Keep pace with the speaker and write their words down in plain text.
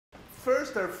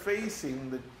first are facing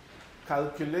the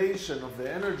calculation of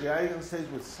the energy eigenstate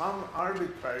with some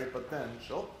arbitrary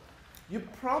potential, you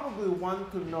probably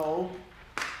want to know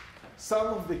some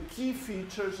of the key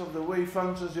features of the wave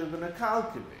functions you're going to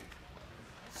calculate.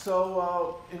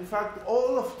 So, in fact,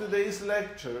 all of today's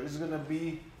lecture is going to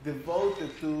be devoted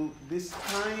to this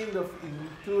kind of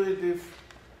intuitive,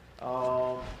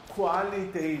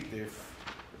 qualitative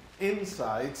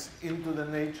insights into the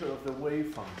nature of the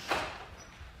wave function.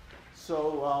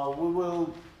 So, we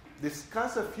will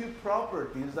discuss a few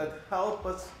properties that help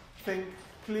us think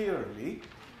clearly.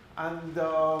 And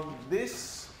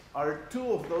these are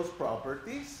two of those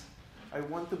properties. I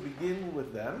want to begin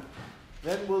with them.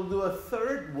 Then we'll do a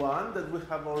third one that we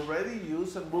have already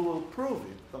used, and we will prove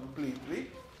it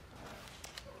completely.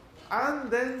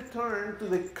 And then turn to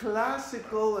the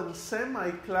classical and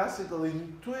semi-classical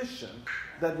intuition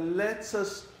that lets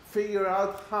us figure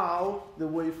out how the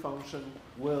wave function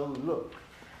will look.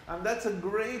 And that's a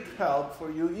great help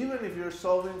for you, even if you're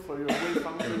solving for your wave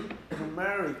function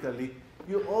numerically.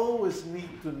 You always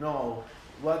need to know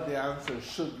what the answer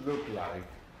should look like.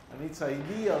 And it's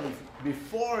ideal if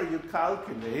before you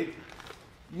calculate,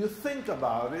 you think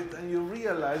about it and you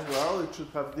realize, well, it should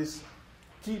have these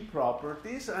key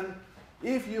properties. And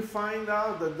if you find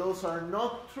out that those are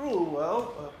not true,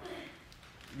 well,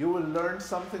 you will learn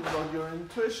something about your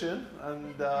intuition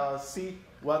and see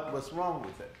what was wrong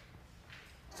with it.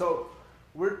 So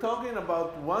we're talking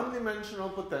about one-dimensional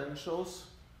potentials,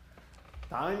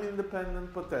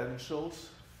 time-independent potentials,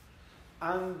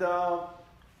 and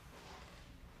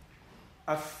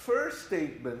a first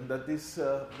statement that is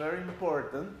very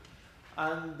important,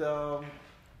 and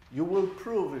you will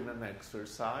prove in an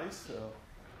exercise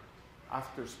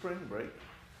after spring break,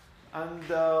 and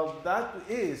that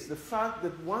is the fact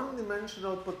that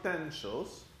one-dimensional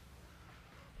potentials,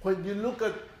 when you look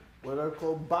at what are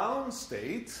called bound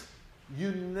states,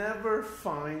 you never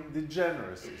find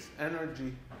degeneracies,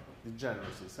 energy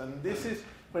degeneracies. And this is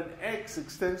when x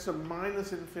extends from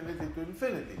minus infinity to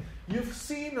infinity. You've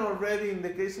seen already in the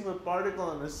case of a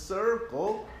particle in a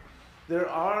circle, there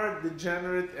are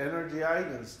degenerate energy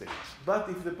eigenstates. But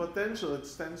if the potential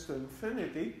extends to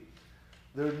infinity,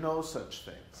 there are no such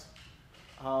things.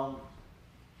 Now,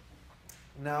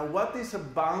 what is a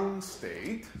bound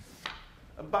state?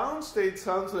 A bound state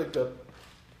sounds like a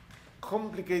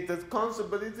complicated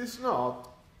concept, but it is not.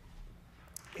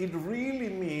 It really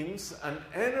means an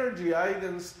energy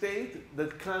eigenstate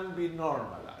that can be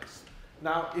normalized.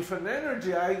 Now, if an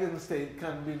energy eigenstate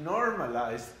can be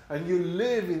normalized and you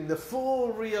live in the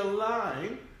full real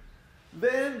line,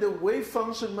 then the wave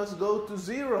function must go to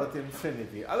 0 at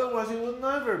infinity. Otherwise, you will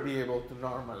never be able to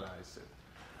normalize it.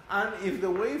 And if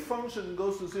the wave function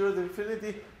goes to 0 at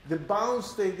infinity, the bound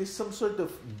state is some sort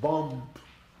of bump,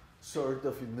 sort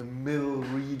of in the middle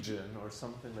region or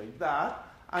something like that,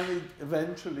 and it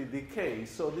eventually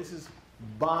decays. So this is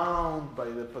bound by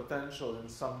the potential in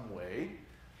some way.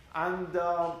 And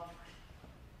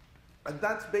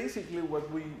that's basically what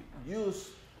we use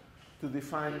to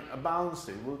define a bound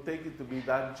state. We'll take it to be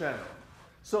that general.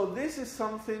 So this is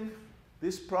something,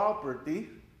 this property,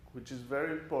 which is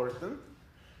very important,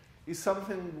 is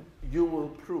something you will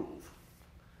prove.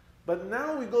 But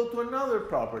now we go to another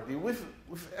property. We've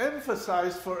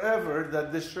emphasized forever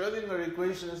that the Schrödinger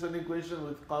equation is an equation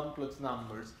with complex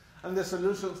numbers, and the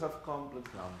solutions have complex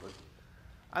numbers.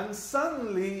 And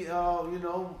suddenly,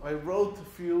 I wrote a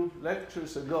few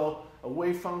lectures ago a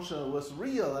wave function was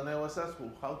real, and I was asked,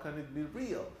 well, how can it be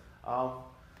real?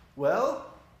 Well,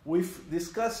 we've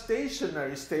discussed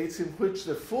stationary states in which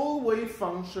the full wave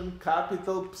function,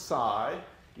 capital psi,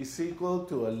 is equal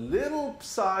to a little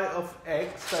psi of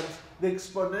x times the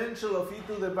exponential of e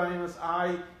to the minus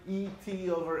I e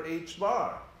t over h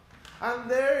bar.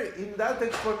 And there, in that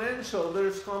exponential,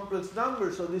 there's complex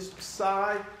numbers. So this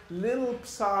psi, little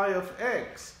psi of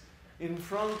x in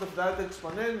front of that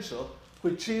exponential,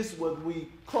 which is what we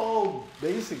call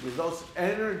basically those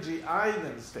energy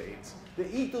eigenstates, the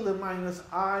e to the minus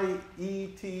I e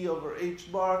t over h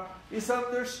bar is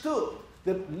understood.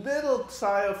 The little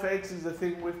psi of x is the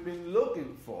thing we've been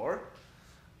looking for.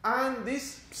 And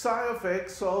this psi of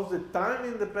x solves the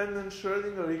time-independent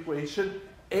Schrödinger equation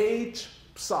h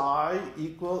psi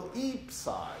equal e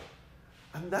psi.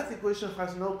 And that equation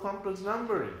has no complex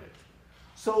number in it.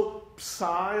 So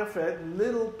psi of x,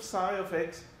 little psi of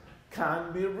x,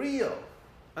 can be real.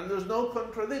 And there's no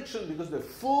contradiction because the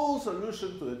full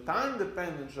solution to the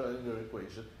time-dependent Schrödinger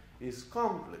equation is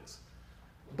complex.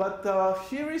 But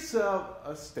here is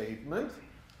a statement.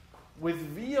 With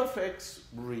v of x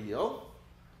real,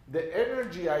 the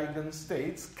energy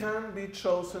eigenstates can be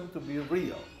chosen to be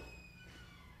real.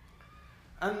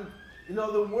 And,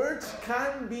 the words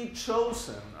 "can be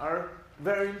chosen" are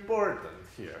very important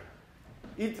here.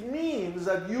 It means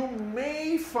that you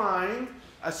may find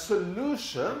a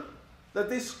solution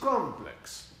that is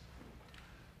complex,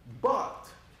 but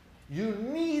you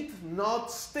need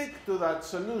not stick to that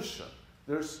solution.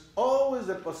 There's always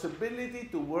the possibility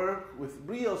to work with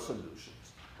real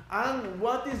solutions. And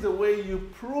what is the way you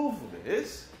prove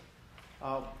this?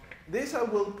 This I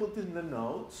will put in the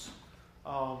notes.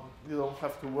 You don't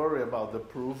have to worry about the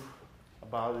proof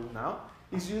about it now.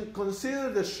 Is you consider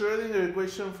the Schrödinger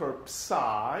equation for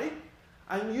psi,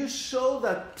 and you show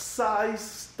that psi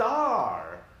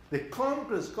star, the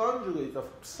complex conjugate of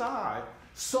psi,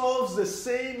 solves the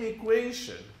same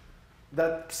equation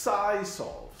that psi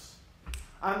solves.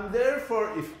 And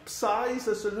therefore, if psi is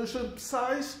a solution,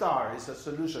 psi star is a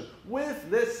solution with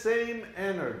the same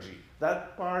energy.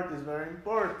 That part is very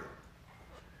important.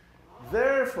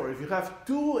 Therefore, if you have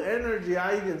two energy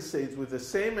eigenstates with the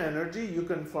same energy, you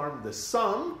can form the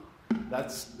sum.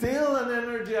 That's still an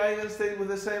energy eigenstate with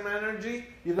the same energy.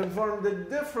 You can form the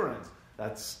difference.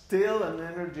 That's still an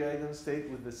energy eigenstate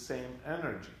with the same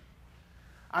energy.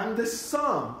 And the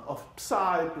sum of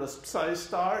psi plus psi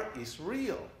star is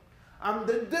real. And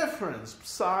the difference,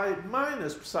 psi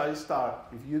minus psi star,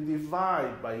 if you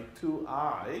divide by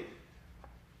 2I,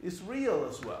 is real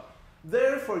as well.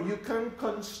 Therefore, you can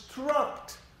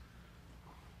construct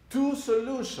two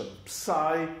solutions,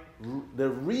 psi, the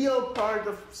real part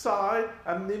of psi,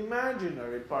 and the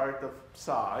imaginary part of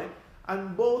psi,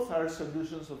 and both are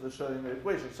solutions of the Schrödinger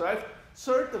equation. So I've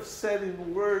sort of said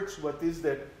in words what is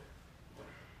the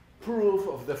proof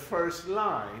of the first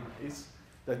line, is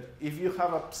that if you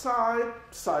have a psi,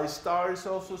 psi star is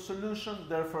also a solution,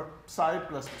 therefore psi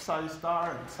plus psi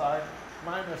star and psi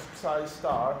minus psi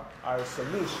star are a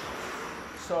solution.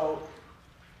 So,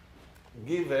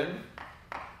 given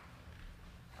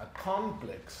a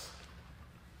complex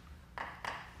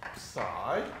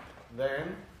psi,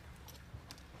 then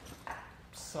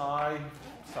psi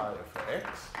of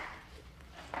x,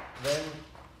 then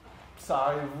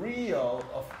psi real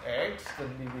of x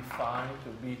can be defined to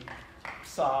be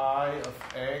psi of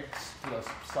x plus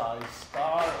psi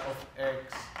star of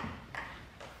x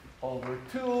over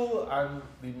 2, and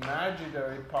the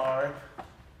imaginary part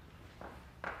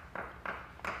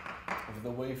of the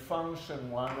wave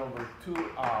function 1 over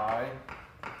 2I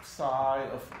psi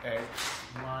of x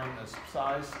minus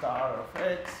psi star of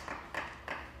x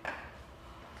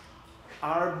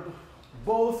are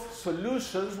both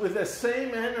solutions with the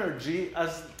same energy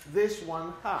as this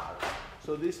one has.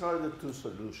 So these are the two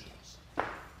solutions.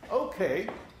 Okay,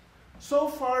 so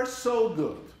far so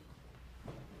good.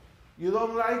 You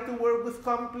don't like to work with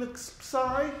complex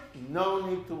psi? No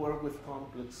need to work with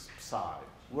complex psi.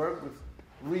 Work with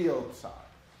real psi.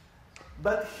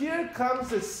 But here comes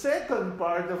the second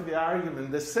part of the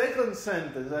argument, the second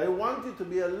sentence. I want you to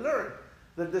be alert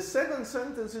that the second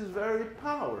sentence is very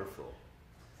powerful.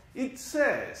 It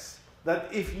says that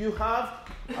if you have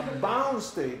a bound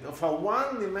state of a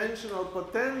one-dimensional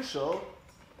potential,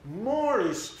 more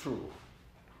is true.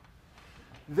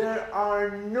 There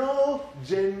are no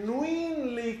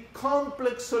genuinely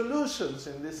complex solutions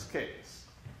in this case.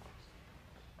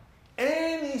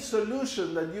 Any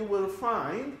solution that you will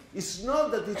find is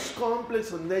not that it's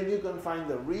complex and then you can find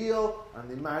the real and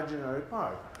the imaginary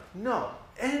part. No,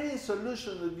 any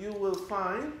solution that you will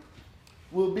find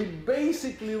will be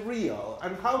basically real.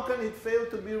 And how can it fail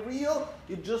to be real?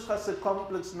 It just has a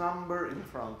complex number in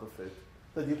front of it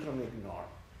that you can ignore.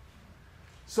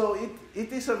 So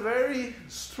it is a very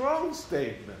strong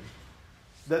statement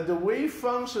that the wave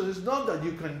function is not that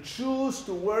you can choose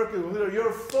to work with it,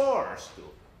 you're forced to,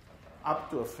 up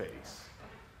to a phase.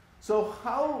 So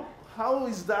how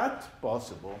is that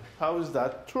possible? How is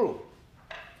that true?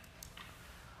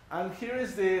 And here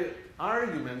is the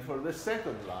argument for the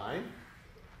second line.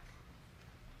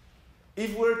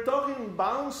 If we're talking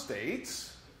bound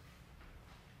states,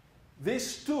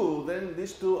 these two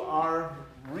are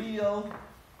real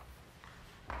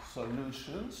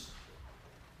solutions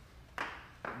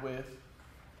with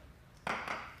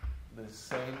the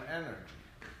same energy.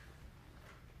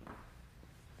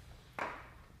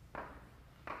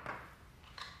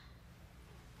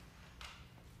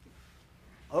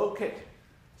 Okay,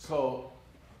 so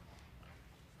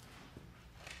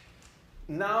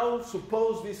now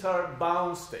suppose these are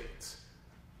bound states.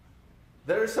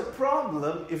 There is a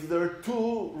problem if there are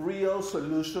two real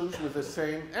solutions with the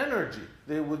same energy.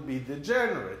 They would be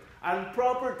degenerate. And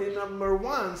property number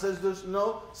 1 says there's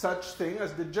no such thing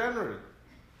as degenerate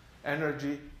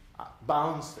energy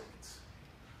bound states.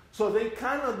 So they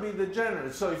cannot be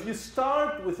degenerate. So if you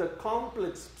start with a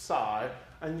complex psi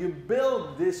and you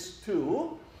build these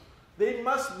two, they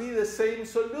must be the same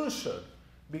solution,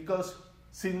 because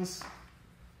since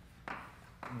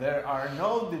there are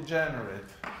no degenerate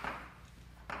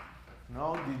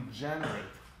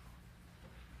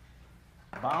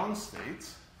bound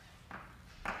states,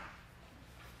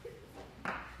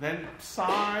 then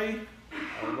psi,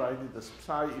 I'll write it as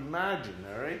psi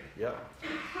imaginary,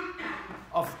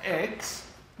 of x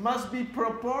must be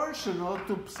proportional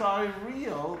to psi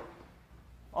real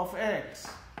of x.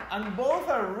 And both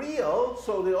are real,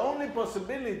 so the only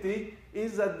possibility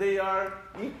is that they are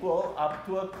equal up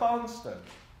to a constant,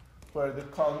 where the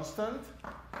constant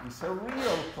is a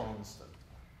real constant.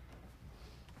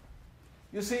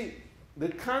 You see, there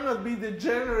cannot be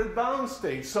degenerate bound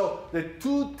states, so the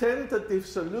two tentative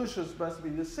solutions must be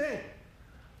the same.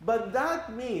 But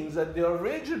that means that the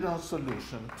original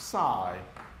solution, psi,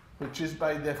 which is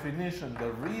by definition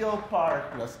the real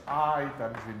part plus I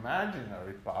times the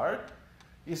imaginary part,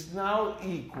 is now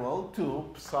equal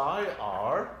to psi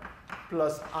r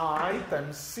plus I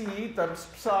times c times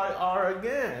psi r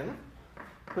again,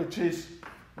 which is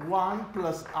 1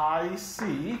 plus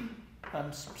ic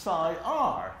times psi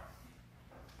r.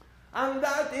 And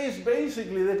that is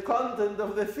basically the content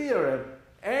of the theorem.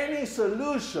 Any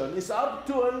solution is up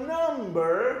to a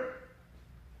number,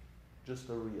 just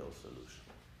a real solution.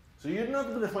 So you're not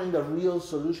going to find a real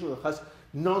solution that has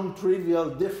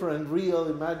non-trivial, different, real,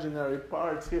 imaginary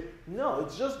parts here. No,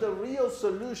 it's just a real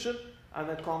solution and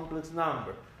a complex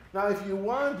number. Now, if you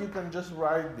want, you can just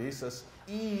write this as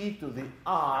e to the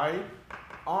I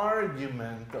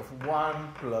argument of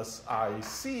 1 plus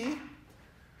ic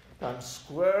times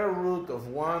square root of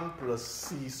 1 plus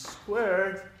c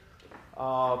squared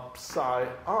psi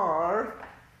r,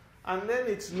 and then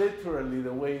it's literally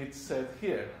the way it's said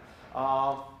here.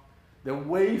 The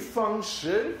wave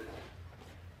function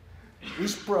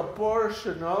is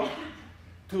proportional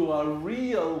to a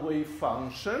real wave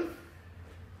function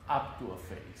up to a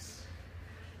phase.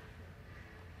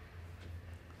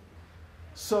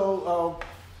 So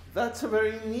that's a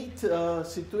very neat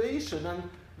situation, and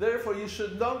therefore you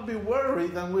should not be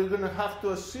worried, and we're going to have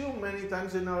to assume many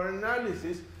times in our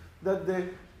analysis that the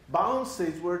bound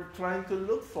states we're trying to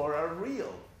look for are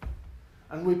real.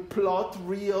 And we plot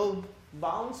real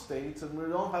bound states, and we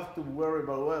don't have to worry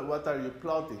about what are you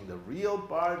plotting, the real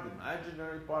part, the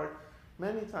imaginary part.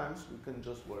 Many times we can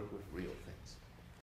just work with real things.